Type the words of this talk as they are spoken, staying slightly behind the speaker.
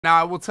Now,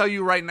 I will tell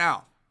you right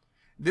now,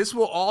 this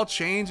will all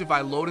change if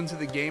I load into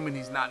the game and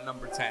he's not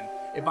number 10.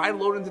 If I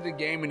load into the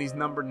game and he's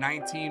number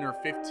 19 or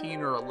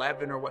 15 or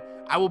 11 or what,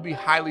 I will be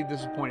highly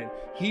disappointed.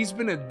 He's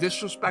been a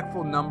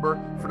disrespectful number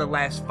for the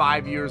last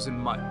 5 years in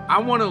MUT.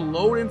 I want to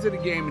load into the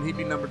game and he'd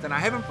be number 10. I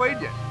haven't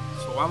played yet,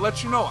 so I'll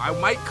let you know. I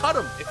might cut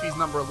him if he's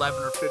number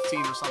 11 or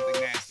 15 or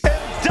something nasty.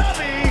 And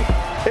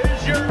Dubby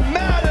is your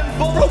Madden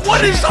Bowl. Bro,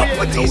 what is up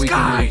with these No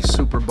guys?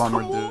 super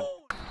bummer, dude.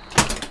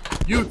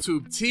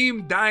 YouTube,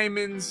 Team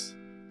Diamonds,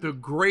 the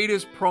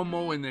greatest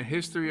promo in the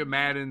history of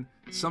Madden.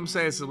 Some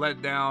say it's a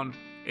letdown.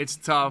 It's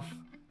tough.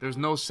 There's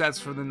no sets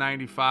for the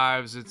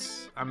 95s.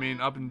 It's, I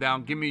mean, up and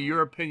down. Give me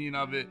your opinion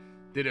of it.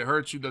 Did it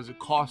hurt you? Does it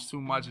cost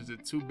too much? Is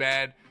it too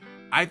bad?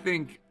 I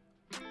think,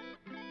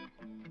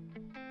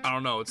 I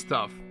don't know. It's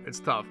tough. It's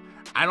tough.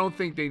 I don't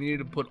think they needed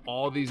to put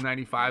all these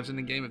 95s in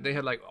the game. If they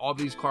had, like, all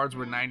these cards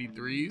were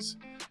 93s,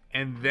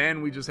 and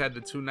then we just had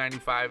the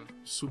 295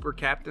 super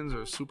captains or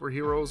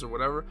superheroes or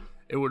whatever,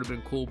 it would have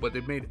been cool. But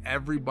they made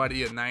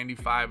everybody a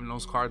 95, and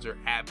those cards are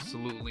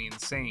absolutely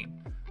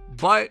insane.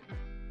 But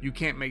you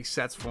can't make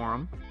sets for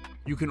them.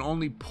 You can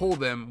only pull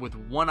them with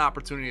one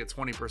opportunity at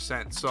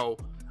 20%. So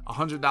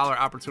 $100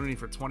 opportunity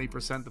for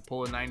 20% to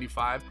pull a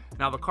 95.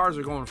 Now the cards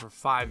are going for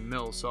 5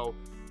 mil, so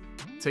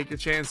take your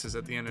chances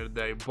at the end of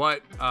the day.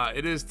 But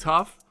it is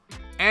tough,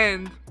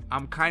 and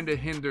I'm kind of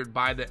hindered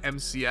by the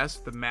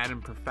MCS, the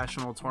Madden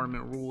Professional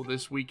Tournament rule.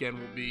 This weekend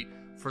will be,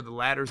 for the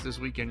ladders this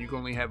weekend, you can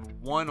only have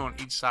one on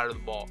each side of the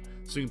ball.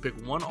 So you can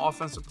pick one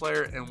offensive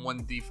player and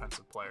one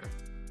defensive player.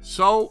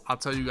 So I'll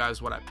tell you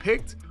guys what I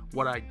picked,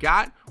 what I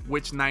got,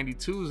 which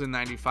 92s and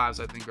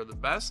 95s I think are the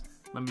best.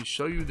 Let me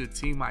show you the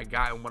team I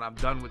got and what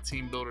I've done with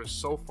team builders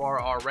so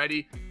far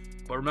already.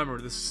 But remember,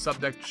 this is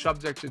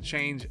subject to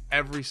change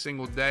every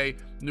single day.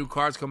 New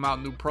cards come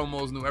out, new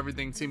promos, new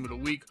everything. Team of the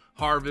week,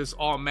 harvest,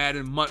 all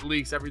Madden, MUT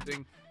leaks,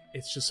 everything.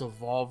 It's just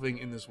evolving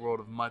in this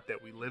world of MUT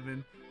that we live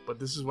in. But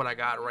this is what I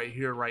got right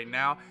here, right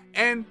now.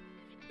 And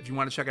if you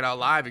want to check it out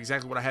live,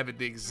 exactly what I have at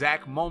the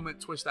exact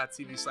moment,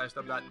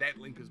 twitch.tv/dub. That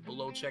link is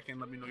below. Check in.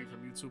 Let me know you're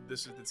from YouTube.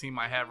 This is the team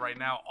I have right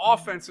now.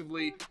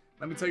 Offensively,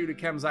 let me tell you the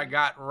chems I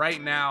got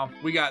right now.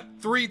 We got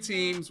 3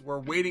 teams. We're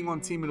waiting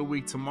on Team of the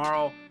Week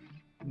tomorrow.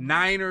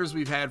 Niners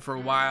we've had for a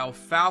while.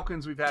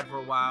 Falcons we've had for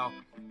a while.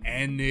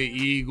 And the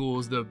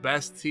Eagles, the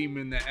best team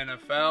in the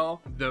NFL.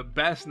 The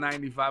best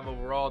 95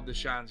 overall,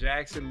 Deshaun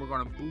Jackson. We're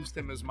going to boost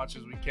him as much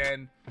as we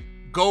can.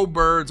 Go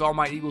Birds. All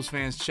my Eagles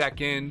fans,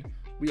 check in.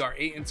 We are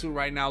 8-2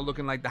 right now,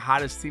 looking like the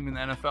hottest team in the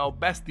NFL,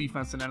 best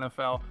defense in the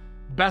NFL,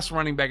 best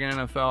running back in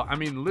the NFL. I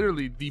mean,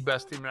 literally the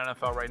best team in the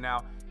NFL right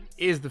now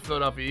is the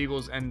Philadelphia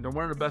Eagles, and they're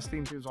one of the best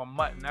teams on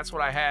MUT, and that's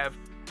what I have,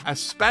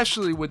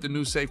 especially with the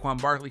new Saquon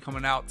Barkley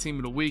coming out. Team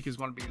of the Week is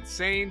going to be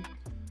insane.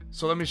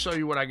 So let me show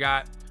you what I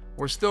got.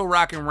 We're still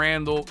rocking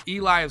Randall.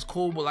 Eli is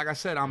cool, but like I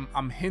said,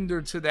 I'm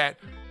hindered to that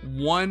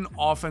one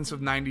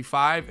offensive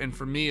 95, and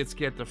for me, it's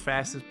get the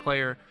fastest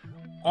player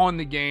on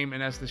the game,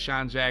 and that's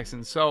Deshaun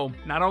Jackson. So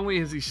not only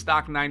is he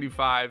stock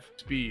 95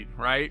 speed,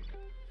 right?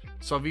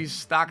 So if he's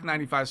stock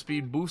 95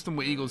 speed, boost him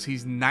with Eagles.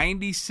 He's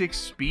 96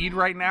 speed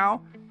right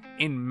now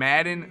in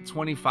Madden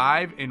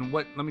 25. And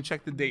what, let me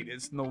check the date.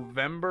 It's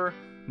November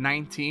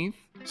 19th.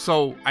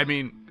 So, I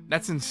mean,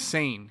 that's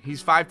insane.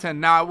 He's 5'10".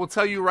 Now, I will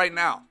tell you right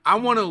now, I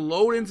want to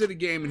load into the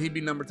game and he'd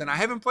be number 10. I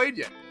haven't played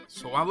yet,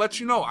 so I'll let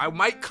you know. I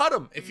might cut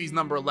him if he's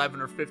number 11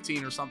 or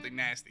 15 or something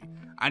nasty.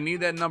 I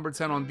need that number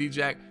 10 on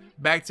D-Jack.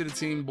 Back to the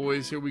team,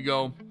 boys. Here we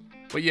go.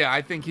 But yeah,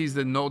 I think he's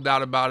the no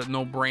doubt about it,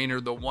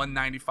 no-brainer, the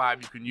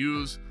 195 you can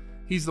use.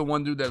 He's the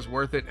one dude that's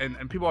worth it.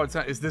 And people are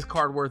telling, is this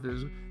card worth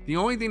it? The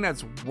only thing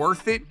that's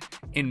worth it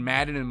in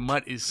Madden and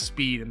MUT is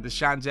speed, and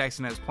Deshaun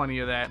Jackson has plenty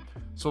of that.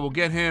 So we'll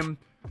get him.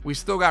 We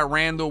still got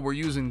Randall. We're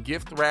using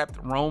gift-wrapped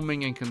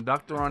roaming and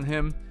conductor on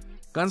him.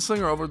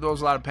 Gunslinger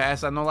overthrows a lot of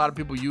passes. I know a lot of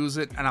people use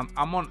it, and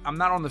I'm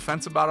not on the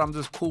fence about it. I'm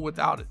just cool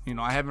without it. You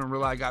know, I haven't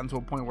really gotten to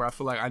a point where I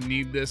feel like I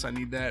need this, I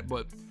need that,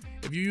 but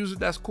if you use it,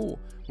 that's cool.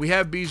 We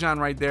have Bijan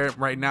right there.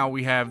 Right now,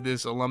 we have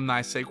this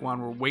alumni Saquon.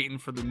 We're waiting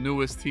for the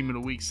newest team of the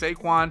week.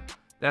 Saquon,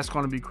 that's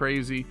going to be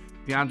crazy.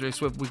 DeAndre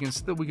Swift,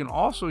 we can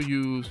also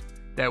use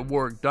that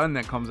Warwick Dunn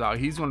that comes out.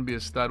 He's going to be a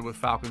stud with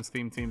Falcons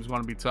team. It's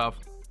going to be tough.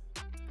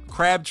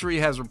 Crabtree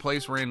has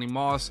replaced Randy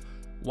Moss.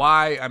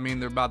 Why? I mean,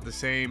 they're about the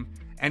same,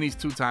 and he's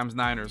 2 times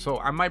Niners. So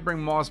I might bring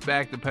Moss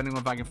back depending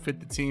on if I can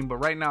fit the team. But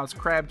right now, it's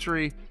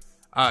Crabtree.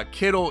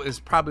 Kittle is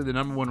probably the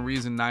 #1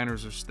 reason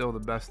Niners are still the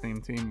best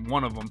team,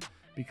 one of them,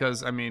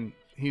 because, I mean,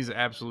 he's an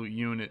absolute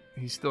unit.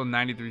 He's still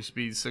 93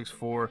 speed,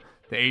 6'4",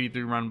 the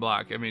 83 run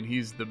block. I mean,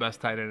 he's the best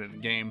tight end in the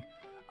game.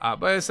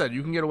 But as I said,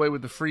 you can get away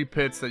with the free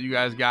pits that you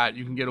guys got.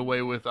 You can get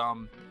away with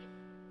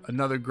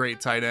another great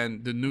tight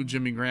end. The new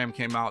Jimmy Graham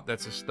came out.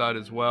 That's a stud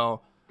as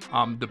well.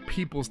 The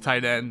People's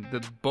tight end,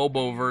 the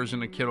Bobo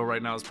version of Kittle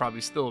right now is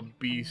probably still a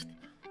beast.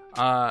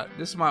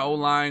 This is my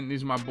O-line.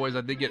 These are my boys.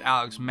 I did get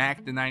Alex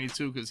Mack to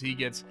 92 because he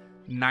gets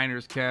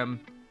Niners chem.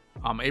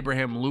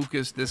 Abraham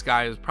Lucas, this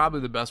guy is probably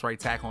the best right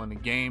tackle in the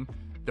game.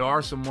 There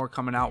are some more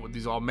coming out with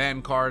these all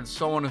Madden cards,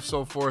 so on and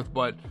so forth,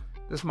 but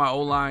this is my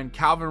O-line.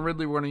 Calvin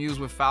Ridley we're going to use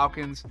with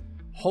Falcons.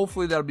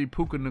 Hopefully that'll be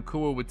Puka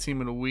Nacua with Team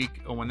of the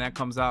Week when that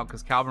comes out,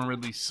 because Calvin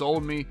Ridley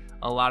sold me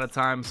a lot of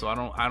times, so I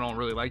don't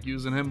really like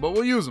using him, but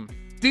we'll use him.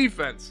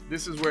 Defense.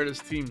 This is where this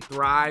team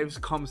thrives,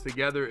 comes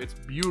together. It's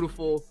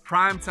beautiful.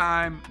 Prime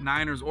time,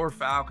 Niners or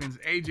Falcons.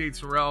 AJ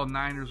Terrell,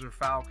 Niners or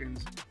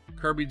Falcons.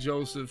 Kirby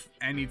Joseph,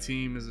 any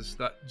team is a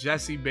stud.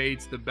 Jesse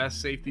Bates, the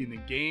best safety in the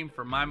game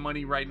for my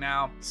money right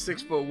now.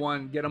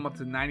 6'1", get him up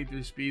to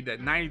 93 speed.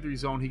 That 93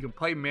 zone, he can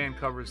play man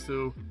covers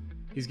too.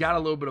 He's got a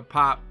little bit of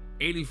pop.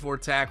 84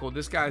 tackle.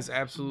 This guy's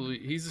absolutely,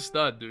 he's a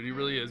stud, dude. He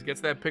really is.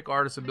 Gets that pick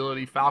artist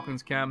ability,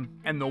 Falcons chem.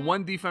 And the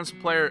one defensive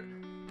player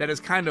that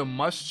is kind of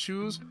must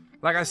choose,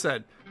 like I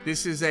said,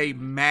 this is a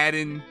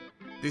Madden.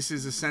 This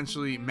is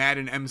essentially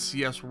Madden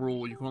MCS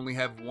rule. You can only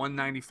have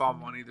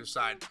 195 on either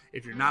side.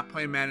 If you're not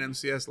playing Madden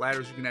MCS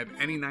ladders, you can have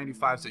any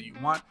 95s that you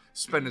want.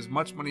 Spend as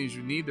much money as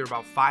you need. They're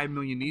about 5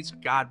 million each.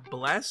 God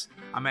bless.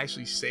 I'm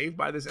actually saved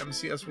by this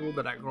MCS rule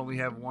that I can only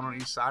have one on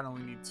each side. I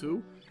only need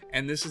 2.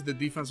 And this is the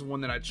defensive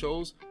one that I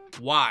chose.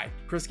 Why?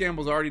 Chris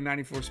Gamble's already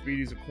 94 speed.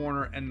 He's a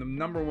corner. And the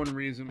 #1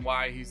 reason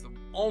why he's the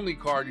only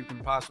card you can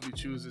possibly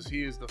choose is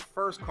he is the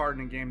first card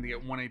in the game to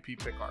get 1 AP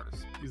pick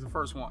artist. He's the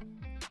first one.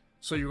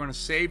 So you're going to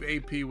save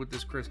AP with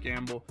this Chris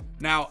Gamble.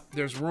 Now,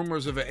 there's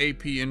rumors of an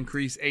AP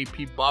increase,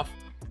 AP buff.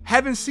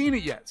 Haven't seen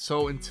it yet.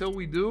 So until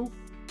we do,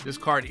 this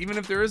card, even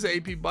if there is an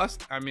AP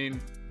bust, I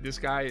mean, this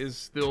guy is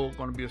still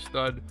going to be a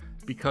stud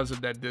because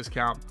of that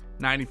discount.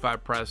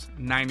 95 press,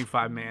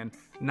 95 man,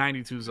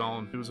 92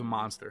 zone. He was a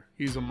monster.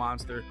 He's a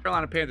monster.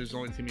 Carolina Panthers is the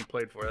only team he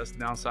played for. That's the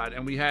downside.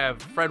 And we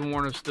have Fred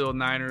Warner still,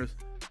 Niners.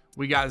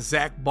 We got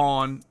Zach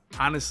Bond,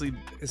 honestly,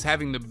 is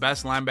having the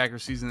best linebacker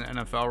season in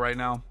the NFL right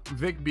now.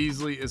 Vic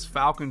Beasley is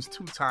Falcons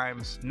 2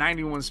 times,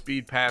 91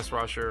 speed pass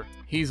rusher.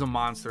 He's a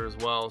monster as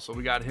well. So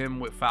we got him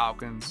with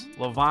Falcons.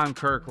 Levon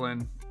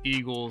Kirkland,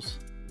 Eagles.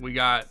 We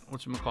got,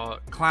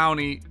 whatchamacallit,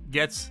 Clowney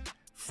gets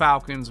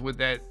Falcons with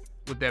that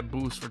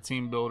boost for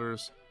team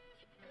builders.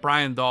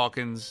 Brian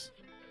Dawkins,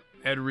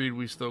 Ed Reed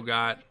we still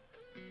got.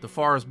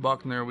 DeForest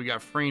Buckner, we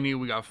got Freeney,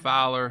 we got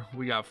Fowler,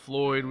 we got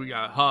Floyd, we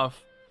got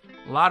Huff.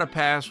 A lot of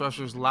pass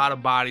rushers, a lot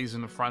of bodies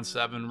in the front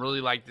 7.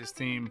 Really like this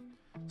team,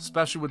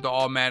 especially with the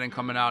All Madden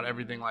coming out,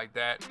 everything like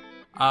that.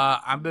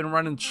 I've been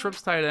running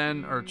trips tight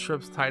end or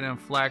trips tight end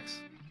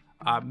flex.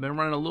 I've been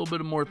running a little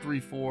bit more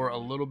 3-4, a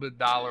little bit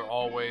dollar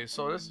always.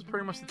 So this is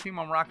pretty much the team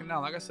I'm rocking now.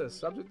 Like I said,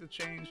 subject to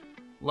change.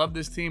 Love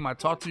this team. I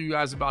talked to you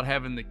guys about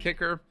having the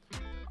kicker.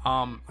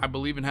 I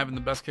believe in having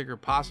the best kicker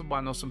possible.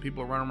 I know some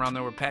people are running around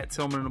there with Pat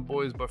Tillman and the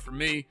boys, but for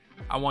me,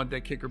 I want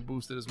that kicker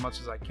boosted as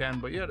much as I can.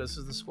 But yeah, this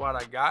is the squad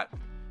I got.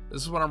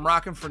 This is what I'm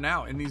rocking for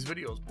now in these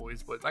videos,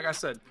 boys. But like I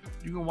said,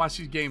 you can watch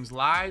these games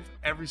live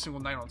every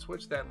single night on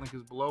Twitch. That link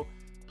is below.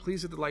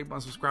 Please hit the like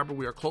button, subscriber.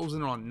 We are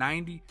closing on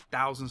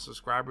 90,000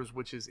 subscribers,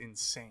 which is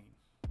insane.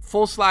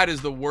 Full slide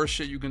is the worst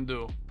shit you can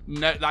do.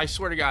 I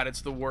swear to God,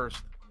 it's the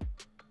worst.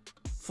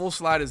 Full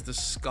slide is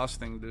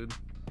disgusting, dude.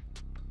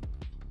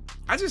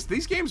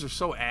 These games are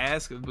so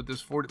ass with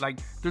this 40, like,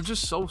 they're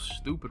just so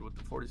stupid with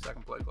the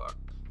 40-second play clock.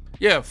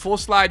 Yeah, full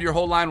slide, your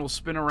whole line will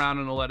spin around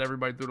and it'll let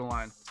everybody through the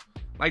line.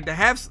 Like, the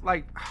halves,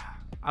 like,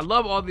 I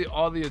love all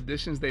the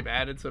additions they've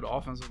added to the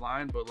offensive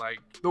line, but like,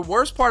 the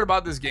worst part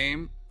about this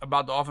game,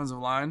 about the offensive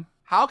line,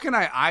 how can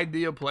I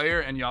ID a player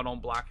and y'all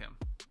don't block him?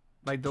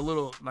 Like the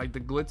little, like the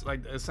glitch,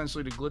 like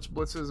essentially the glitch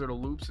blitzes or the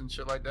loops and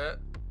shit like that.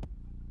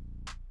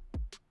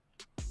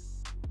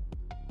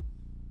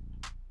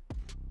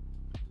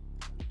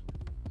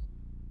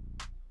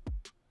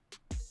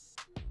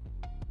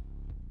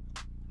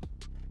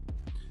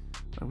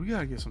 Like, we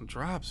gotta get some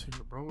drops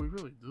here, bro. We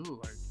really do.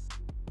 Like,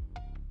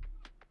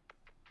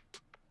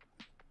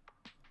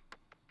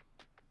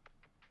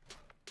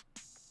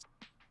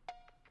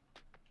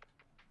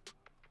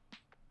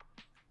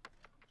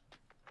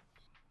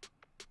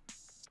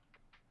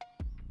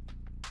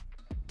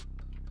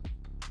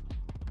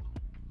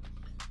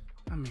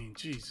 I mean,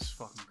 Jesus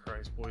fucking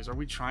Christ, boys. Are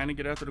we trying to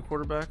get after the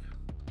quarterback?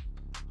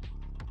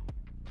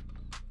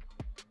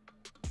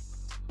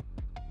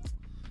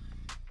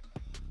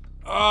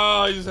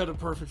 Oh, you just had a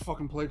perfect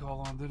fucking play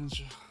call on, didn't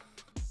you?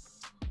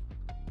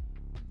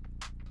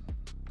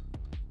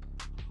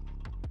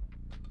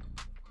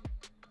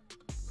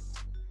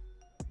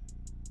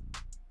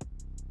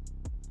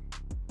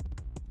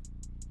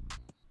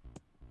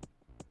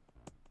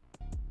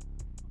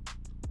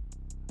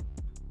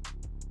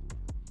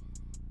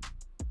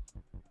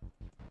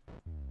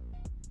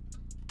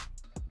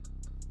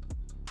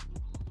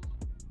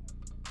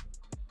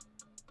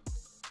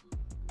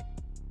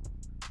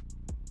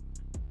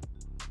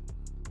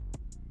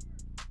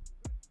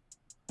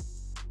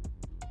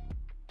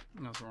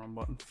 That's the wrong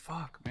button.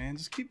 Fuck, man.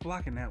 Just keep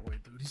blocking that way,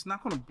 dude. He's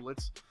not gonna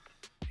blitz.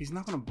 He's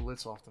not gonna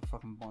blitz off the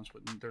fucking bunch,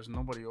 but there's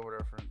nobody over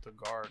there for him to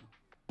guard.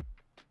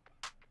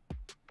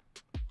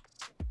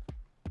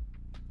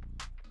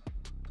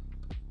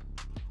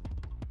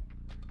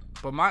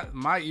 But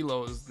my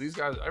elo is, these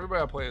guys,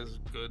 everybody I play is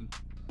good.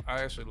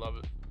 I actually love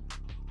it.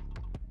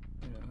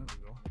 Yeah, there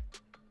we go.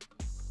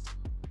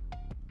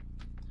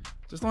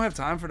 Just don't have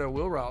time for that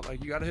wheel route.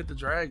 Like, you gotta hit the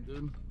drag,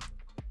 dude.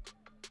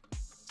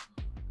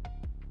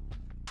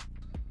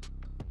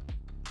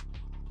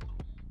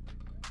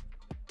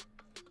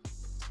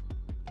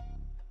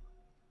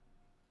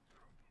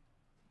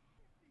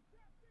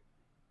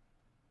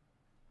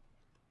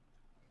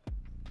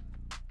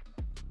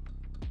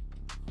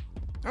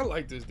 I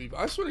like this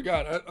defense. I swear to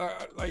God,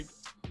 like,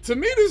 to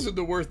me, this is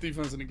the worst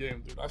defense in the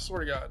game, dude. I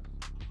swear to God.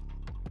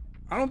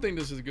 I don't think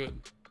this is good.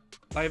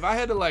 Like, if I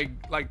had to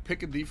like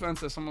pick a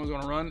defense that someone was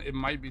gonna run, it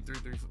might be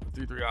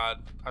 3-3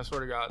 odd. I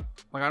swear to God.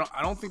 Like,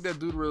 I don't think that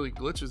dude really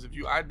glitches. If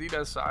you ID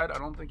that side, I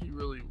don't think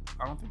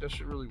that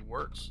shit really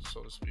works,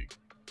 so to speak.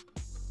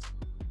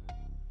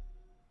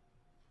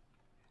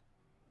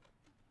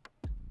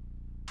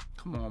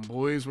 Come on,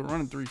 boys. We're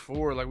running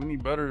 3-4. Like, we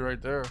need better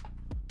right there.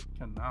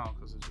 Can now,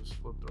 because it just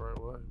flipped the right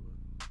way.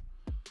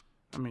 But,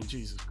 I mean,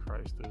 Jesus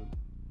Christ, dude.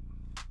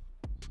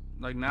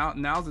 Like,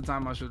 now's the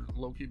time I should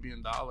low-key be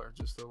in dollar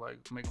just to, like,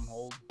 make them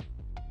hold.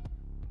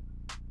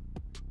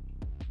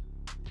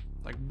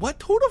 Like,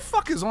 what? Who the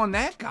fuck is on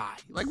that guy?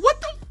 Like,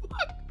 what the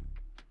fuck?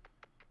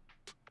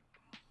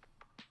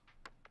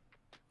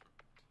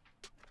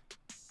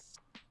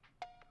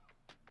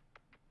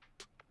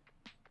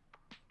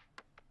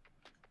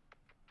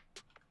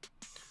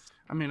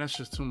 I mean, that's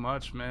just too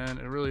much, man.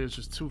 It really is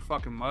just too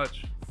fucking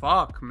much.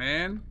 Fuck,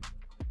 man.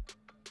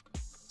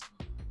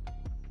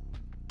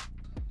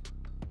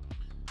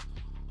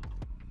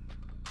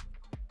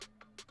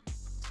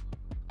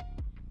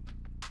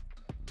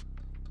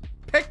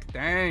 Pick.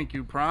 Thank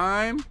you,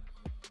 Prime.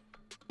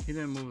 He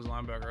didn't move his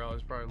linebacker out.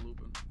 He's probably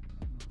looping.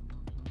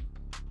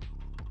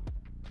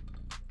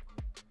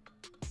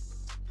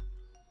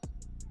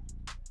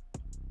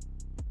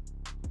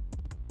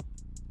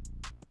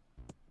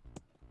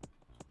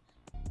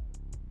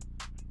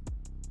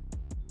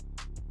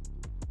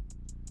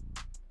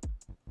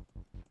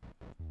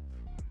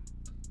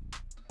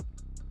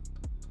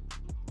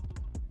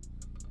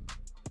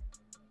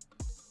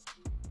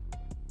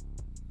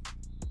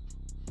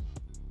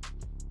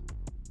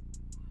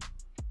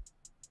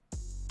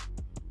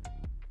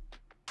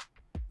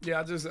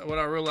 Yeah, what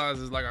I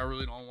realized is, like, I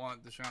really don't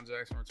want Deshaun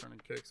Jackson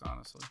returning kicks,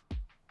 honestly.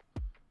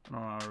 I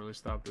don't know how to really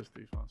stop this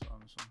defense,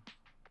 honestly.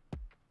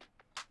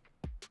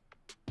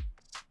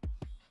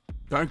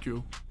 Thank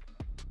you.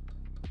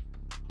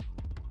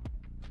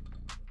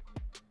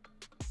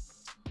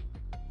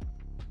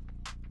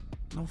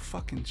 No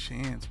fucking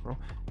chance, bro.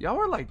 Y'all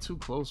were, like, too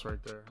close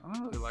right there. I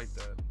don't really like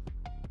that.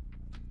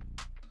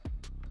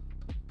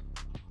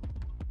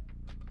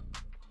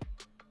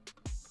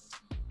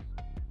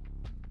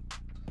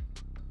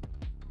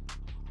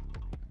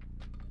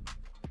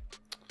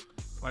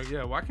 Like,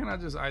 yeah, why can't I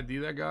just ID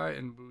that guy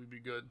and we'd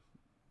be good?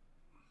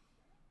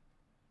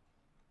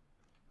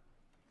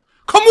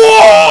 Come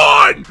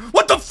on!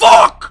 What the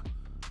fuck?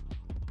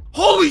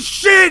 Holy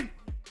shit!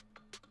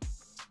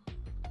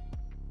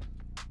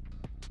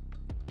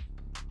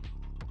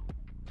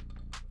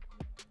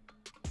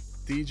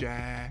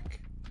 D-Jack.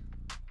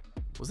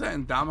 Was that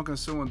Ndamukong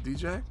Suh on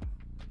D-Jack?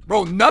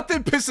 Bro,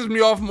 nothing pisses me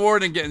off more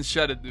than getting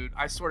shedded, dude.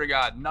 I swear to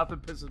God, nothing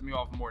pisses me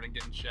off more than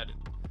getting shedded.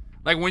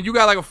 Like, when you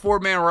got, like, a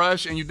 4-man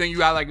rush and you think you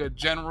got, like, a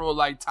general,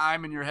 like,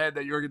 time in your head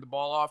that you're going to get the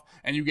ball off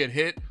and you get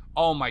hit,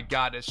 oh, my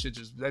God, that shit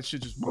just, that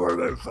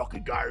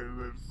fucking guy.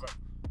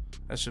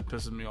 That shit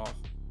pisses me off.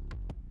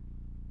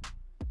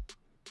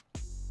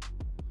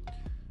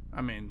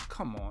 I mean,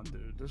 come on,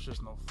 dude. There's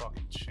just no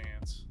fucking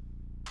chance.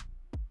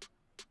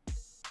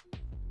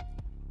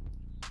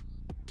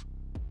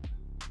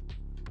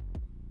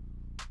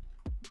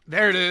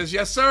 There it is.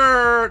 Yes,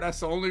 sir. That's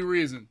the only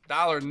reason.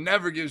 Dollar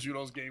never gives you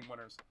those game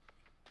winners.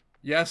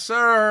 Yes,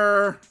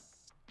 sir.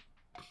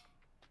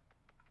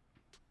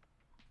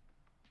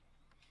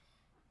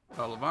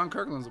 Oh, Levon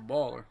Kirkland's a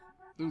baller.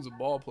 Dude's a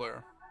ball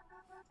player.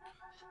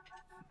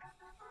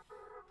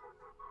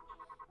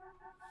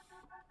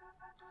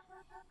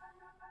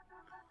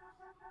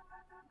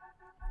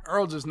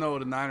 Earl just know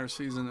the Niners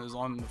season is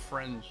on the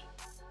fringe.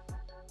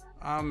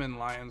 I'm in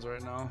Lions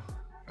right now.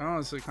 I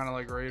honestly kind of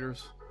like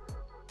Raiders.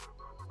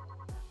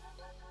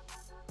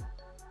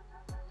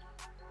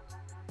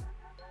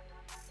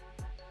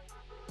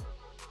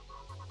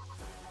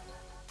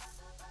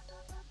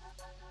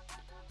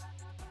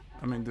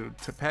 I mean, dude,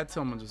 Pat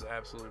Tillman just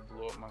absolutely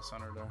blew up my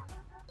center there.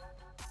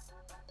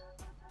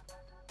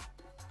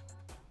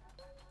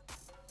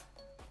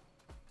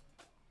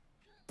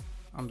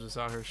 I'm just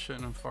out here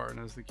shitting and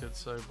farting, as the kids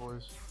say,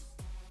 boys.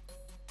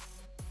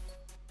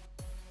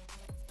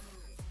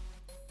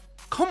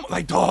 Come on,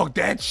 like, dog,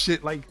 that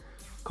shit, like,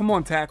 come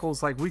on,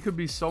 tackles. Like, we could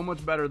be so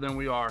much better than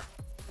we are.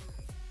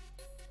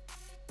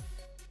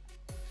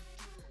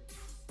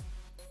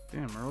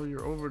 Damn, Earl,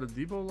 you're over the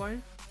Debo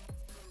life?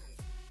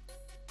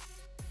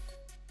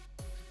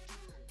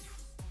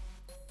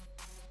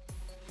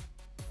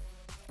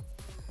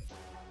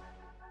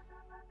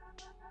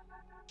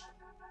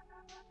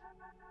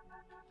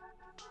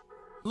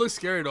 It looks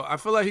scary, though. I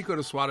feel like he could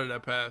have swatted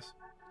that pass.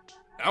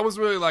 I was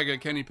really like a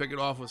Kenny Pickett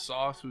off with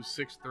Sauce, who's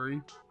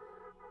 6'3".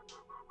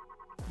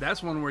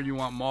 That's one where you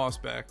want Moss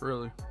back,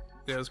 really.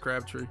 Yeah, it's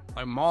Crabtree.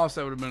 Like, Moss,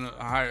 that would have been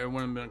a higher. It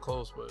wouldn't have been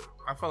close, but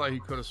I felt like he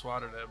could have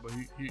swatted that, but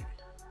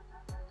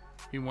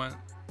he went.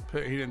 He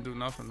didn't do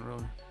nothing,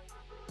 really.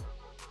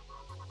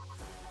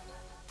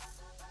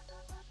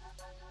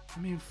 I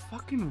mean,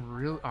 fucking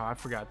real. Oh, I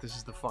forgot. This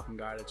is the fucking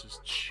guy that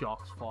just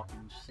chucks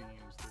fucking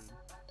seams, dude.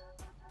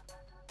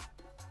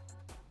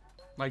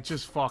 Like,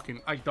 just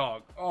fucking, like,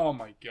 dog. Oh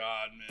my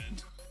god, man.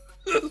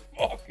 This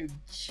fucking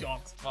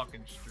chunks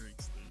fucking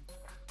streaks, dude.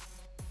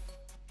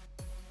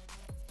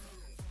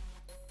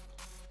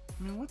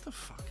 I mean, what the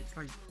fuck? It's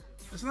like,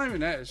 it's not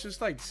even that. It's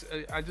just like,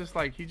 I just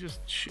like, he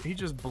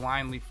just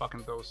blindly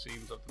fucking throws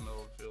seams up the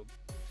middle of the field.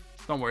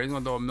 Don't worry, he's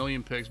gonna throw a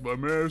million picks, but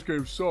man, this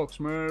game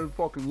sucks, man.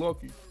 Fucking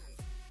lucky.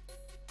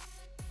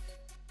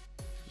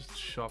 Just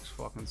chucks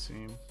fucking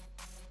seam.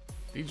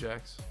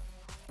 Djax.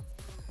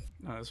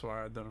 No, that's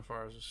why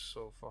identifier is just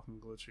so fucking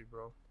glitchy,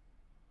 bro.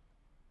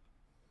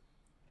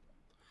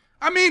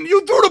 I mean,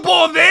 you threw the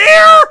ball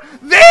there!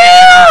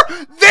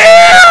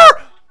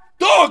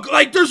 Dog,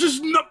 like, there's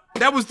just no...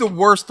 That was the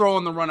worst throw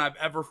on the run I've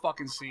ever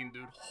fucking seen,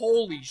 dude.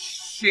 Holy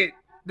shit.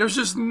 There's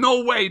just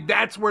no way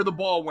that's where the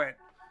ball went.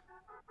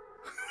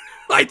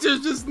 Like,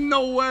 there's just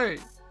no way.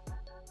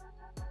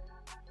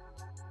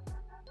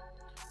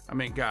 I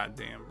mean,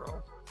 goddamn,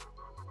 bro.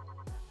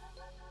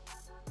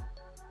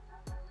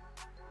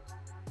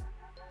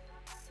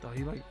 Dog,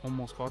 he, like,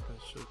 almost caught that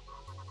shit.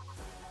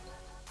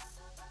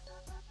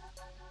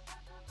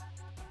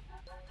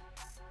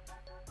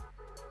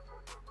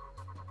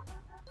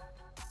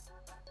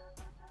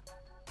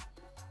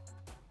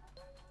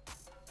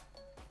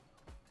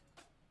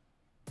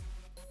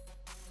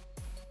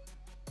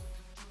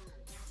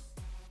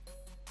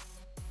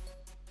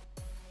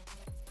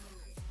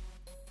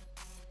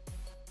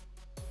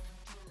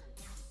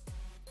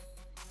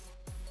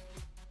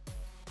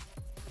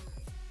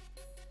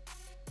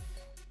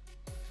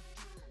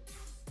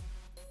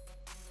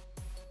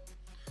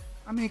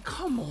 I mean,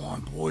 come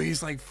on,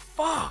 boys. Like,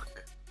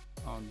 fuck.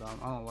 Oh, I'm dumb.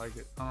 I don't like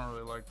it. I don't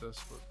really like this,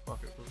 but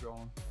fuck it. We're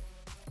going.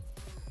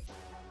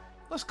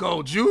 Let's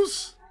go,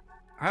 Juice.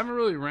 I haven't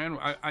really ran.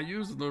 I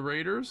used the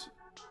Raiders,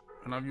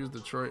 and I've used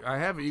Detroit. I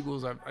have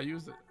Eagles. I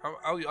used it.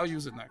 I'll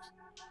use it next.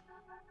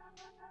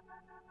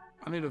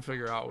 I need to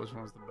figure out which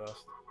one's the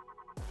best.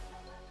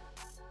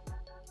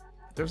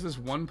 There's this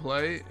one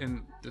play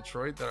in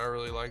Detroit that I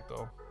really like,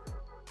 though.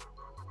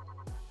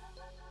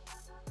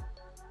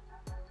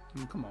 I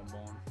mean, come on,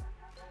 Bone.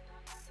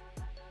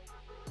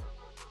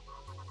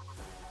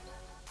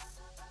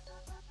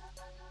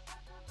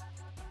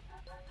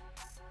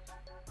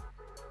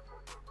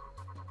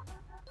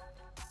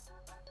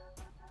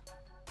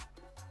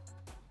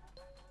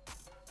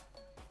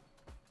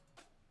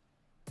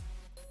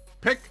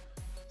 Pick.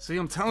 See,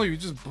 I'm telling you, he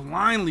just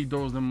blindly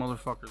throws them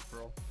motherfuckers,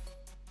 bro.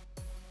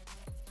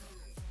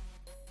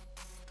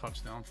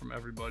 Touchdown from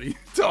everybody.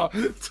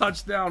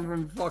 Touchdown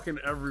from fucking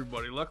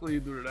everybody. Luckily,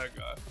 you threw to that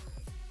guy.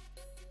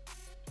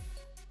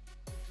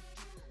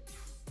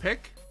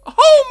 Pick.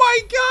 Oh my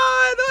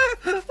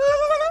god!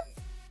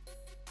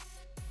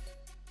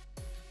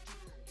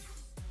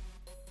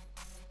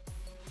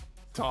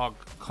 Dog,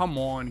 come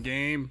on,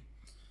 game.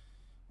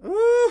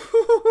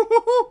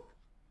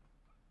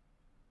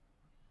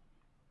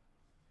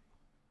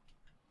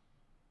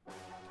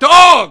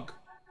 Dog!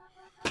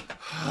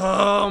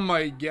 Oh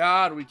my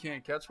god, we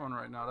can't catch one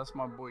right now. That's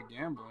my boy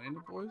Gamble, ain't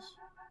it, boys?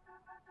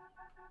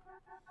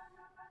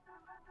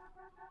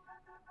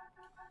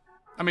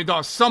 I mean,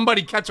 dog,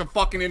 somebody catch a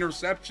fucking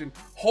interception.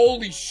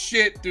 Holy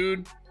shit,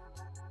 dude.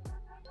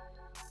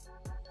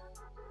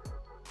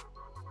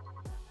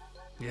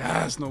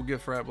 Yes, no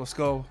gift wrap. Let's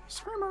go.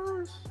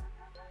 Screamers.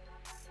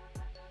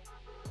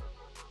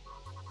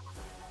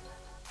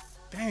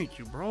 Thank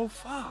you, bro.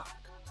 Fuck.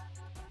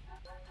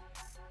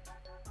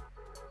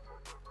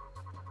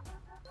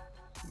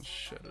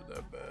 Shit it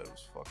that bad. It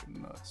was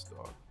fucking nuts,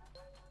 dog.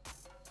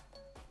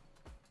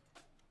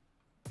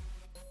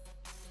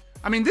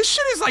 I mean, this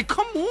shit is like,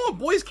 come on,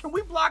 boys. Can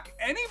we block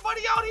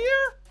anybody out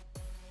here?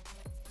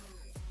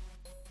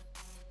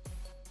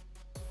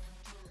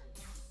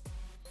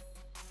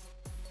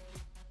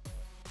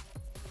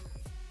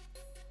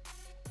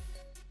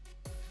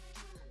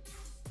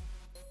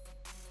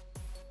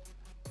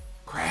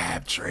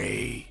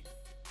 Crabtree.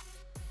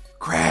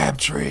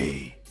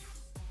 Crabtree.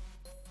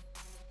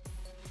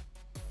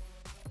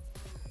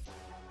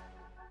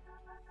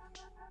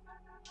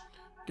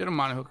 Get a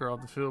money hooker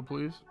off the field,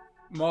 please.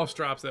 Moss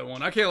drops that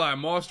one. I can't lie.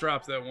 Moss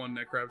drops that one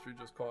that Crabtree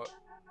just caught.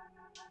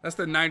 That's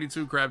the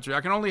 92 Crabtree.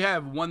 I can only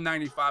have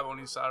 195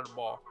 on each side of the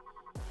ball.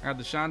 I got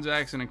Deshaun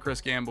Jackson and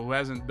Chris Gamble, who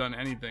hasn't done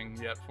anything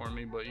yet for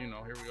me, but, you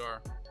know, here we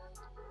are.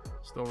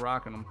 Still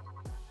rocking them.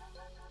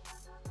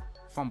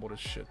 Fumble this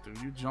shit, dude.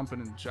 You jumping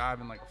and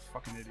jiving like a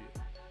fucking idiot.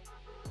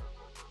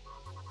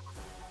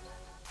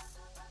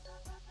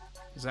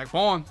 Zach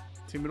Vaughn,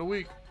 team of the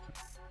week.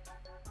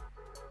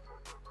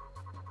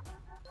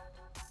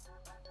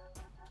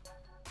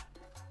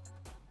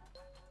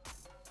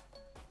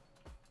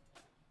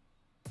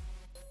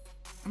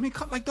 I mean,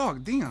 cut like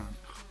dog, Dion.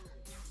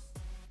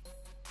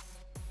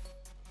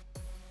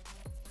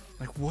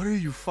 Like, what are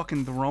you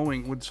fucking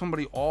throwing with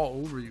somebody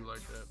all over you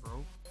like that,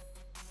 bro?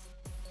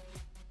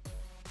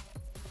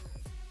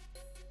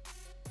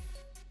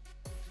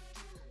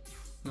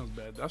 That was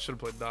bad. I should have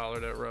played dollar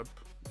that rep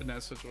in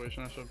that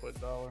situation. I should have played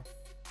dollar.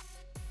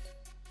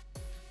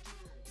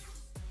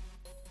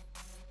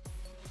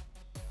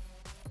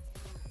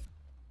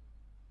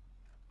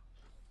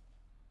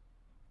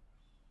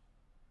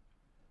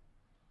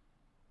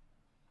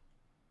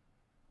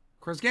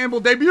 Chris Gamble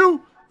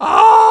debut.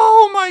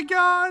 Oh my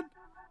God.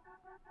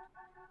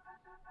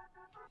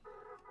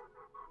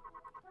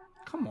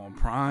 Come on,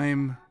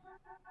 Prime.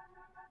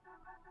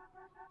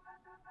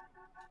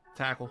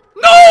 Tackle.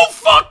 No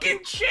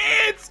fucking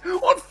chance!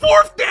 On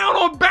 4th down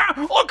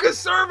on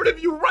conservative,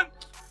 you run.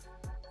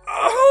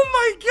 Oh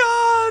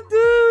my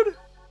God, dude.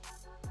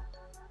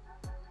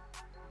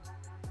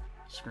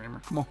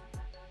 Screamer, come on.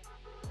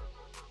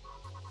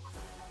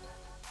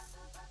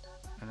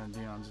 And then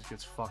Dion just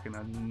gets fucking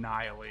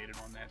annihilated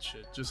on that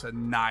shit. Just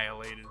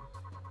annihilated.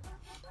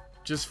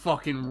 Just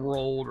fucking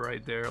rolled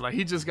right there. Like,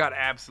 he just got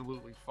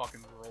absolutely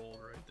fucking rolled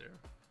right there.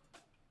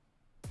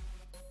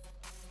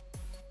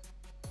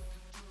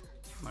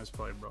 Nice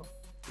play, bro.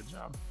 Good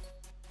job.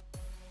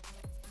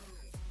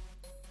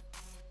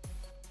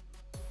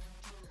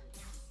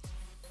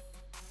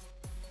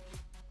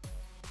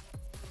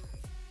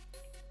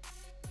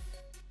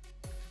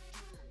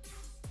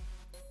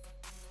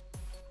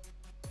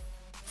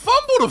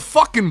 Fumble the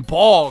fucking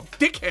ball,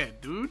 dickhead,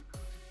 dude.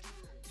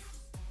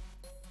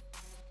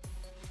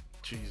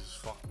 Jesus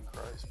fucking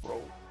Christ,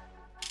 bro.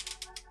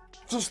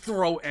 Just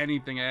throw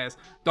anything, ass.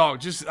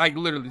 Dog, just like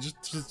literally,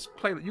 just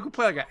play. You can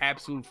play like an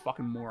absolute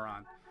fucking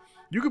moron.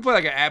 You can play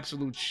like an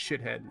absolute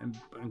shithead and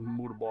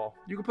move the ball.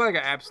 You can play like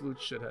an absolute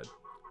shithead.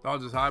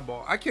 Dog, just high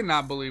ball. I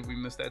cannot believe we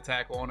missed that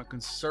tackle on a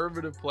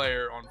conservative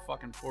player on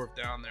fucking 4th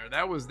down there.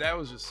 That was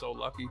just so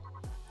lucky.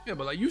 Yeah,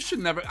 but like you should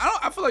never.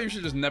 I feel like you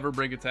should just never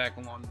break a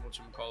tackle on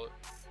whatchamacallit.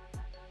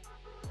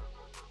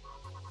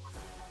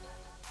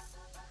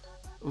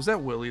 Was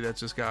that Willie that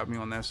just got me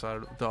on that side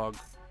of the dog?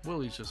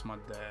 Willie's just my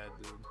dad,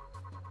 dude.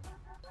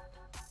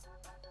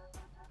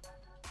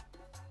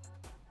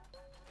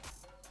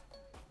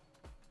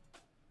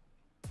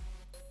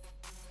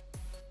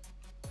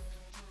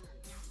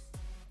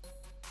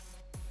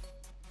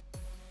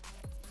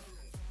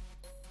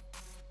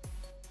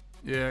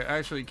 Yeah,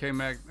 actually,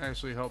 K-Mac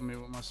actually helped me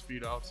with my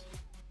speed outs.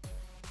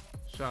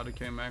 Shout out to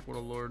K-Mac, what a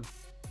lord.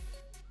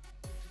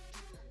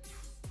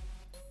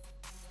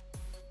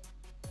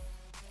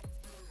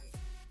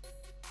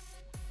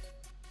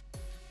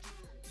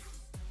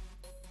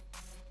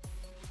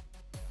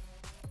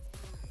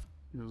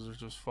 Users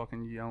just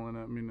fucking yelling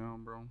at me now,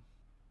 bro.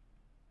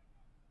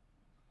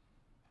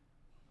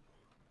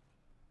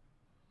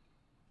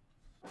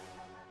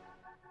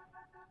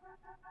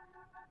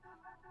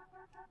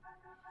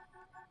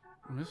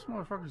 This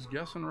motherfucker's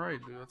guessing right,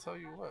 dude. I'll tell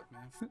you what,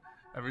 man.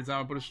 Every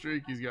time I put a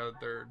streak, he's got a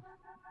third.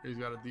 He's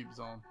got a deep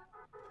zone.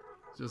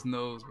 Just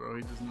knows, bro.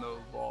 He just knows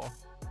ball.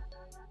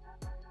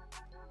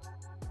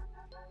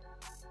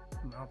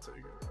 I'll take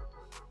it.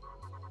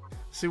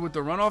 See, with the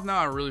runoff now,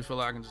 I really feel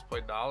like I can just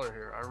play dollar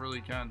here. I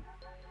really can.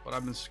 But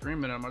I've been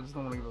screaming at him. I just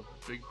don't want to give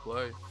a big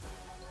play.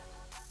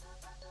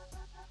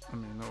 I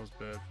mean, that was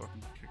bad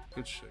fucking kick.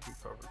 Good shit. Good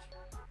coverage.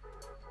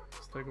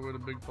 Let's take away the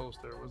big post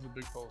there. Where's the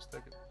big post?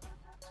 Take it.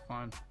 It's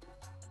fine.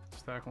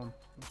 Just tackle him.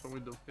 That's what we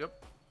do.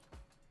 Yep.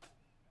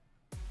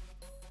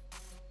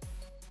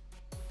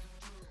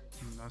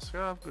 Nice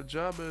job. Good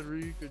job, Ed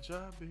Reed. Good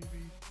job, baby.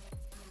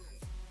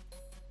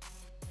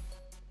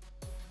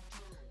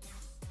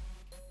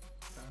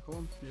 Tackle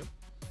him. Yep.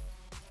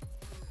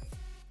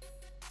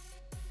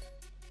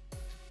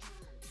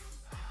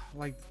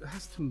 Like,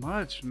 that's too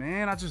much,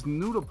 man. I just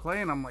knew the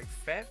play and I'm like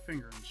fat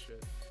fingering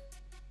shit.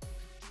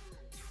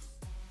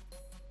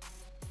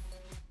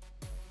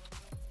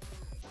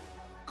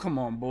 Come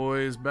on,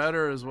 boys.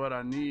 Better is what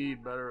I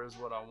need. Better is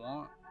what I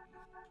want.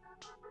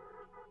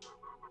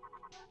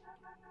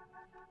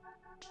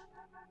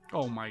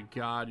 Oh my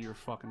God, you're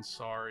fucking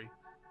sorry.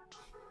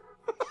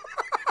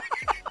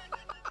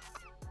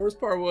 Worst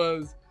part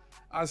was,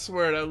 I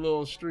swear that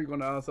little streak on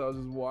the outside was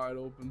just wide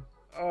open.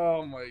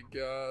 Oh my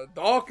God.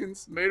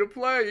 Dawkins made a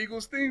play.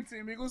 Eagles theme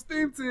team. Eagles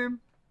theme team.